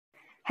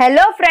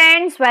Hello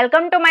friends,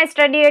 welcome to my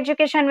study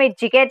education with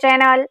GK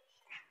channel.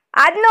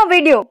 આજનો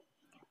video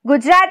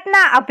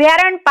ગુજરાતના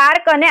અભયારણ્ય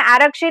park અને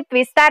આરક્ષિત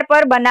વિસ્તાર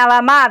પર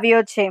બનાવવામાં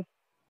આવ્યો છે.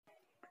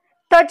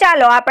 તો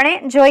ચાલો આપણે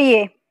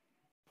જોઈએ.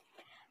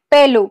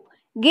 પહેલું,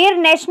 ગીર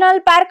નેશનલ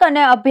પાર્ક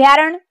અને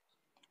અભયારણ્ય.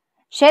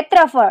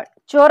 ક્ષેત્રફળ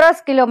ચોરસ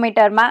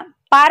કિલોમીટરમાં.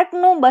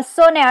 પાર્કનું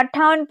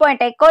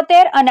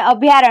 258.71 અને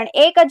અભયારણ્ય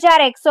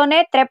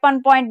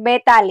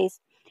 1153.42.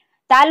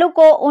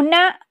 તાલુકો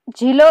ઉના,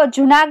 જિલ્લો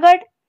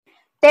જુનાગઢ.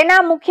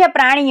 તેના મુખ્ય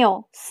પ્રાણીઓ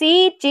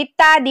સિંહ,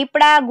 ચિત્તા,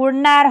 દીપડા,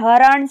 ગુડનાર,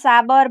 હરણ,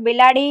 સાબર,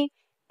 બિલાડી,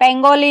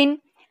 પેંગોલિન,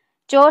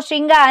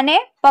 ચોશીંગા અને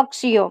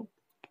પક્ષીઓ.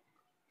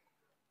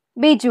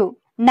 બીજું,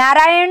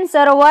 નારાયણ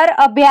સરોવર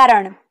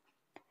અભયારણ્ય.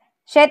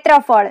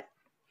 ક્ષેત્રફળ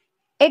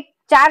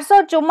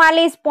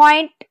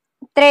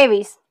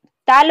 444.23.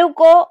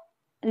 તાલુકો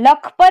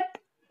લખપત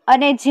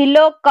અને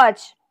જિલ્લો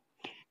કચ્છ.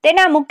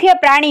 તેના મુખ્ય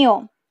પ્રાણીઓ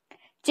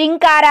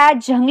ચિંકારા,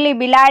 જંગલી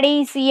બિલાડી,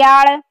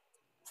 શિયાળ,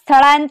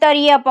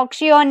 સ્થળાંતરીય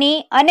પક્ષીઓની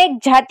અનેક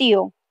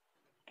જાતિઓ.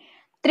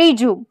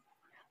 ત્રીજું,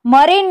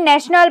 મરીન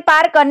નેશનલ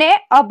પાર્ક અને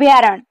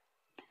અભયારણ્ય.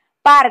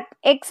 પાર્ક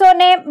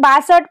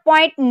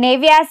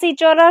 162.89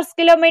 ચોરસ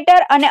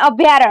કિલોમીટર અને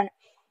અભયારણ્ય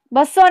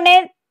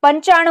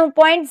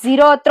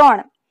 295.03.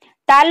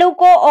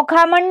 તાલુકો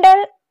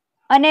ઓખામંડલ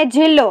અને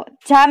જિલ્લો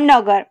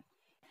જામનગર.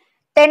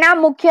 તેના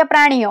મુખ્ય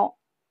પ્રાણીઓ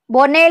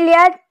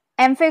બોનેલિયા,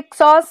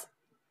 એમ્ફિક્સોસ,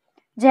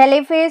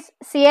 જેલીફિશ,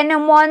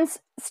 સિએનેમોન્સ,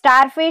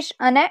 સ્ટારફિશ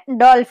અને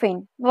ડોલ્ફિન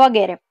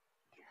વગેરે.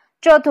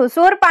 ચોથું,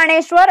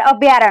 સુરપાણેશ્વર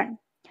અભયારણ્ય.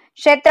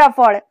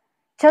 ક્ષેત્રફળ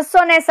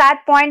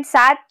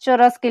 607.7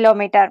 ચોરસ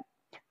કિલોમીટર.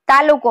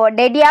 તાલુકો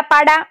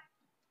ડેડિયાપાડા,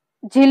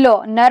 જિલ્લો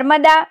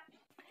નર્મદા.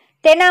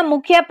 તેના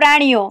મુખ્ય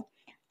પ્રાણીઓ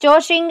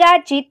ચોશીંગા,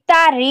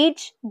 ચિત્તા,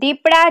 રીંછ,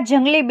 દીપડા,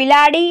 જંગલી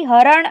બિલાડી,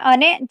 હરણ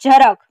અને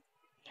ઝરખ.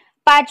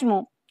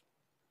 પાંચમું,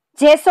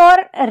 જેસોર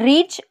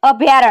રીંછ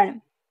અભયારણ્ય.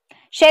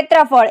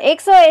 ક્ષેત્રફળ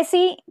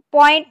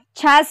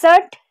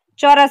 180.66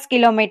 ચોરસ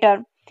કિલોમીટર.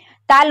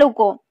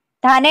 તાલુકો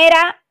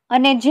ધાનેરા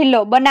અને જિલ્લો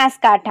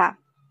બનાસકાંઠા.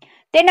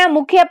 તેના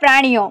મુખ્ય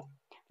પ્રાણીઓ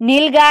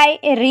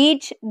નીલગાય,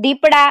 રીંછ,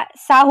 દીપડા,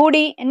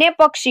 સાહુડી અને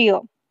પક્ષીઓ.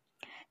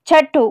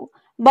 છઠ્ઠું,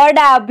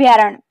 બરડા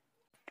અભયારણ્ય.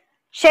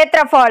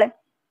 ક્ષેત્રફળ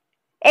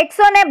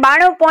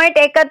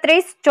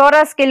 192.31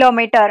 ચોરસ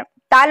કિલોમીટર.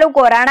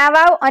 તાલુકો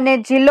રાણાવાવ અને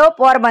જિલ્લો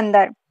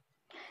પોરબંદર.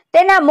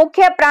 તેના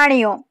મુખ્ય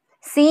પ્રાણીઓ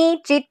સિંહ,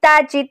 ચિત્તા,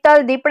 ચિત્તલ,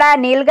 દીપડા,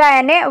 નીલગાય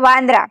અને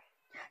વાંદરા.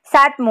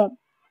 સાતમું,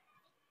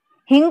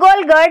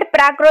 હિંગોલગઢ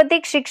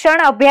પ્રાકૃતિક શિક્ષણ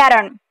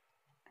અભયારણ્ય.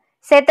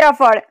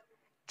 ક્ષેત્રફળ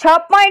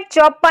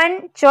 6.54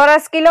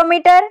 ચોરસ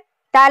કિલોમીટર.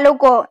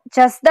 તાલુકો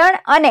જસદણ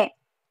અને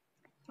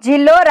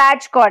જિલ્લો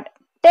રાજકોટ.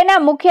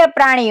 તેના મુખ્ય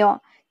પ્રાણીઓ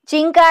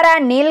ચિંકારા,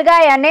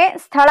 નીલગાય અને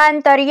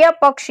સ્થળાંતરીય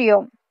પક્ષીઓ.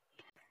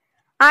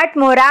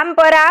 આઠમું,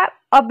 રામપરા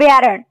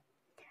અભયારણ્ય.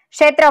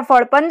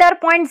 ક્ષેત્રફળ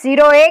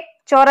 15.01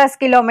 ચોરસ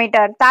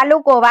કિલોમીટર.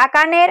 તાલુકો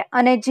વાંકાનેર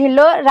અને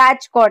જિલ્લો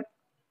રાજકોટ.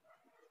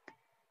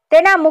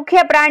 તેના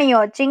મુખ્ય પ્રાણીઓ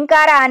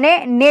ચિંકારા અને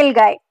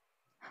નીલગાય.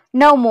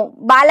 નવમું,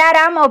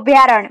 બાલારામ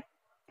અભયારણ્ય.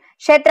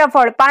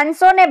 ક્ષેત્રફળ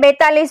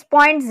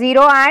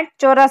 542.08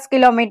 ચોરસ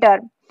કિલોમીટર.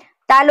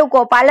 તાલુકો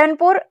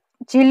પાલનપુર,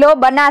 જિલ્લો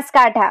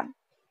બનાસકાંઠા.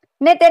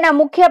 ને તેના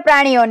મુખ્ય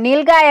પ્રાણીઓ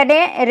નીલગાય અને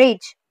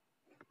રીંછ.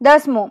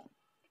 દસમું,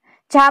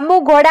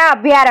 જાંબુઘોડા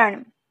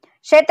અભયારણ્ય.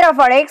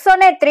 ક્ષેત્રફળ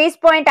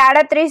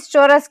 130.38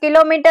 ચોરસ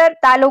કિલોમીટર.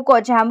 તાલુકો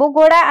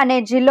જાંબુઘોડા અને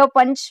જિલ્લો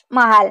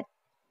પંચમહાલ.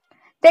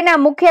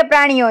 તેના મુખ્ય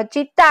પ્રાણીઓ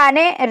ચિત્તા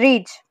અને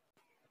રીંછ.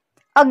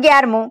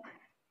 11મું,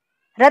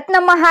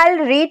 રત્નમહાલ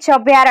રીંછ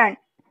અભયારણ્ય.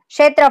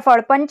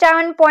 ક્ષેત્રફળ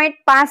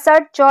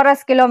 55.65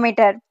 ચોરસ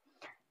કિલોમીટર.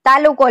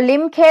 તાલુકો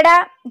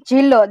લીમખેડા,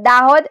 જિલ્લો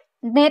દાહોદ.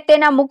 ને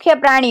તેના મુખ્ય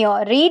પ્રાણીઓ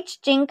રીંછ,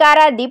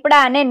 ચિંકારા,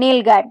 દીપડા અને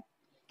નીલગાય.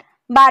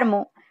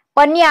 12મું,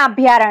 પન્યા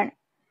અભયારણ્ય.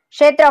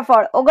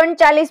 ક્ષેત્રફળ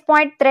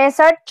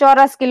 39.63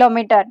 ચોરસ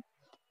કિલોમીટર.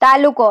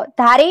 તાલુકો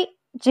ધારી,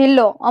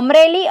 જિલ્લો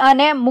અમરેલી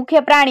અને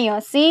મુખ્ય પ્રાણીઓ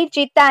સિંહ,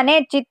 ચિત્તા અને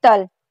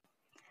ચિત્તલ.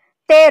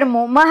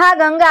 13મું,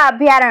 મહાગંગા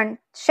અભયારણ્ય.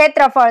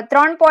 ક્ષેત્રફળ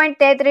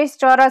 3.33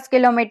 ચોરસ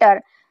કિલોમીટર.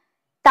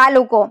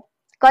 તાલુકો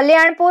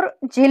કલ્યાણપુર,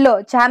 જિલ્લો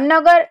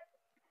જામનગર.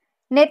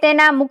 ને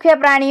તેના મુખ્ય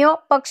પ્રાણીઓ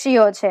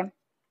પક્ષીઓ છે.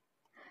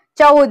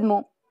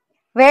 14મું,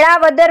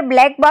 વેળાવદર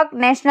બ્લેકબક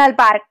નેશનલ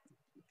પાર્ક.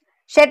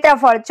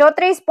 ક્ષેત્રફળ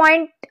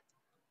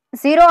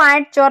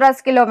 34.08 ચોરસ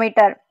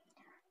કિલોમીટર.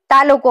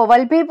 તાલુકો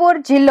વલભીપુર,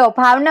 જિલ્લો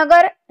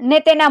ભાવનગર. ને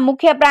તેના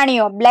મુખ્ય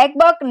પ્રાણીઓ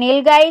બ્લેકબક,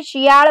 નીલગાય,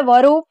 શિયાળ,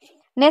 વરુ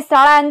ને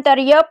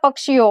સ્થળાંતરીય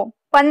પક્ષીઓ.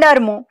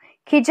 15મું,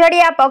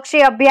 ખીજડીયા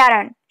પક્ષી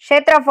અભયારણ્ય.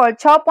 ક્ષેત્રફળ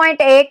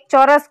 6.1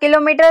 ચોરસ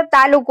કિલોમીટર.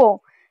 તાલુકો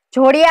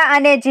જોડિયા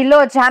અને જિલ્લો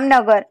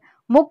જામનગર.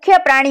 મુખ્ય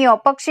પ્રાણીઓ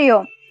પક્ષીઓ.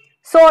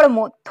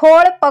 16મું,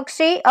 થોળ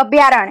પક્ષી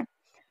અભયારણ્ય.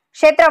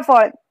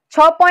 ક્ષેત્રફળ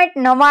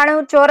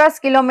 6.99 ચોરસ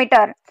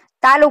કિલોમીટર.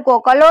 તાલુકો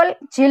કલોલ,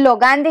 જિલ્લો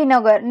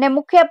ગાંધીનગર. ને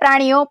મુખ્ય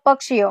પ્રાણીઓ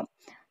પક્ષીઓ.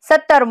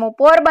 17મું,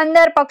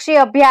 પોરબંદર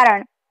પક્ષી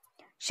અભયારણ્ય.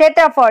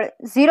 ક્ષેત્રફળ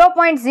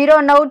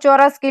 0.09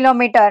 ચોરસ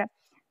કિલોમીટર.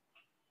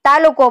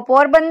 તાલુકો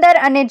પોરબંદર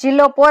અને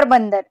જિલ્લો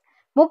પોરબંદર.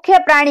 મુખ્ય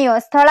પ્રાણીઓ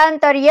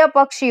સ્થળાંતરીય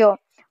પક્ષીઓ.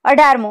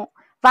 18મું,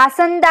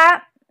 વાસંદા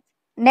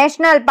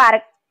નેશનલ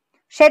પાર્ક.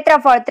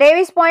 ક્ષેત્રફળ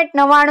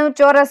 23.99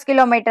 ચોરસ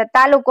કિલોમીટર.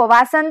 તાલુકો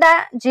વાસંદા,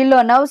 જિલ્લો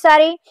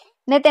નવસારી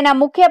ને તેના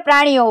મુખ્ય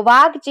પ્રાણીઓ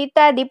વાઘ,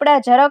 ચિત્તા, દીપડા,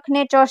 ઝરખ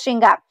ને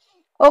ચોરસિંગા.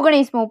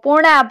 19મું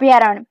પૂર્ણા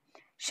અભયારણ્ય.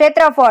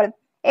 ક્ષેત્રફળ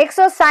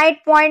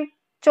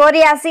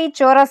 160.84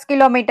 ચોરસ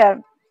કિલોમીટર.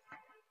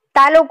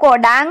 તાલુકો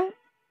ડાંગ,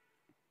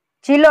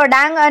 જિલ્લો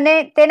ડાંગ અને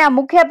તેના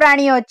મુખ્ય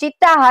પ્રાણીઓ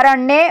ચિત્તા,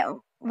 હરણ ને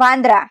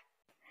વાંદરા.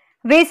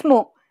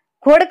 20મું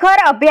ઘોડખર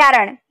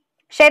અભયારણ્ય.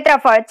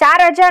 ક્ષેત્રફળ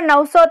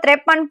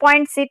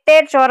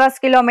 4953.70 ચોરસ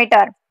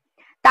કિલોમીટર.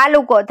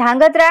 તાલુકો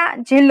ધાંગધ્રા,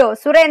 જિલ્લો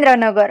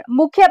સુરેન્દ્રનગર.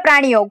 મુખ્ય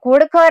પ્રાણીઓ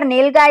ઘોડખર,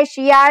 નીલગાય,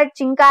 શિયાળ,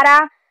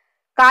 ચિંકારા,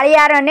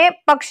 કાળિયાર અને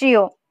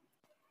પક્ષીઓ.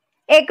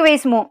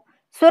 21મું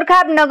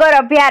સુરખાબનગર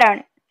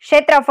અભયારણ્ય.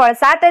 ક્ષેત્રફળ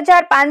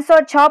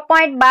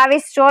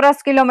 7506.22 ચોરસ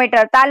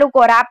કિલોમીટર.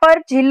 તાલુકો રાપર,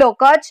 જિલ્લો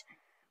કચ્છ.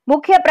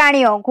 મુખ્ય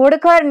પ્રાણીઓ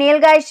ઘોડખર,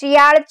 નીલગાય,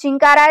 શિયાળ,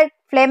 ચિંકારા,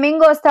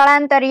 ફ્લેમિંગો,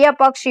 સ્થળાંતરીય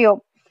પક્ષીઓ.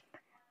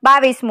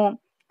 22મું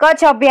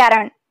કચ્છ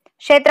અભયારણ્ય.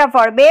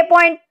 ક્ષેત્રફળ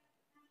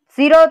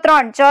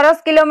 2.03 ચોરસ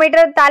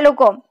કિલોમીટર.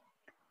 તાલુકો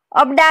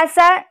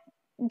અબડાસા,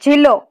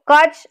 જિલ્લો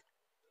કચ્છ.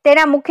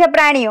 તેના મુખ્ય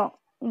પ્રાણીઓ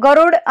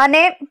ગરુડ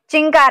અને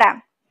ચિંકારા.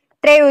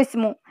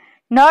 23મું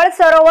નળ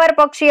સરોવર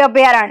પક્ષી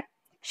અભયારણ્ય.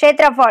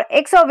 ક્ષેત્રફળ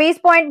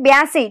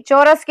 120.82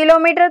 ચોરસ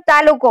કિલોમીટર.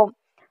 તાલુકો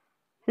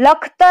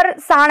લખતર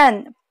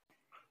સાણંદ,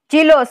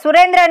 જિલ્લો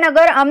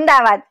સુરેન્દ્રનગર,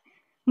 અમદાવાદ.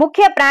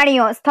 મુખ્ય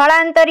પ્રાણીઓ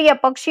સ્થળાંતરીય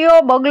પક્ષીઓ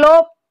બગલો,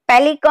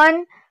 પેલિકન,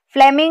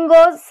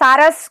 ફ્લેમિંગો,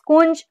 સારસ,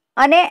 કુંજ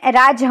અને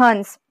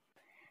રાજહંસ.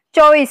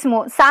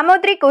 24મું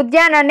સામુદ્રિક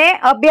ઉદ્યાન અને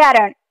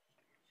અભયારણ્ય.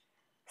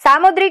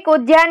 સામુદ્રિક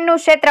ઉદ્યાનનું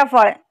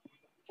ક્ષેત્રફળ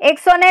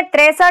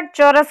 163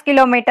 ચોરસ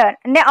કિલોમીટર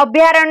અને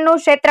અભયારણ્યનું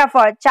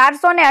ક્ષેત્રફળ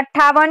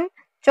 458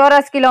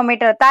 ચોરસ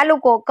કિલોમીટર.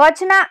 તાલુકો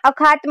કચ્છના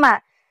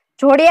અખાતમાં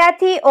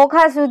જોડિયાથી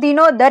ઓખા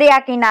સુધીનો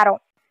દરિયા કિનારો.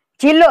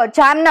 જિલ્લો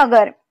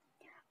જામનગર.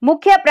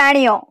 મુખ્ય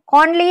પ્રાણીઓ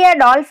કોનલીય,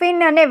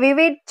 ડોલ્ફિન અને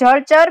વિવિધ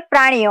જળચર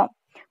પ્રાણીઓ.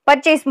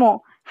 25મું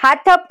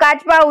હાથપ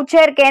કાચબા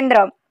ઉછેર કેન્દ્ર.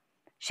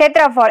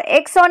 ક્ષેત્રફળ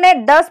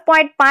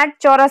 110.5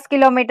 ચોરસ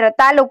કિલોમીટર.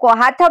 તાલુકો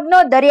હાથબનો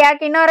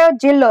દરિયા કિનારો,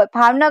 જિલ્લો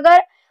ભાવનગર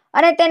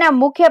અને તેના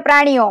મુખ્ય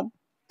પ્રાણીઓ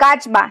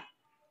કાચબા.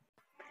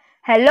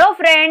 હેલો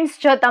ફ્રેન્ડ્સ,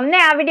 જો તમને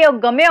આ વિડીયો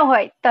ગમ્યો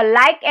હોય તો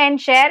લાઈક એન્ડ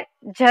શેર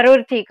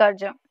જરૂરથી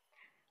કરજો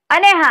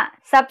અને હા,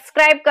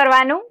 સબસ્ક્રાઇબ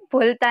કરવાનું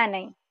ભૂલતા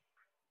નહીં.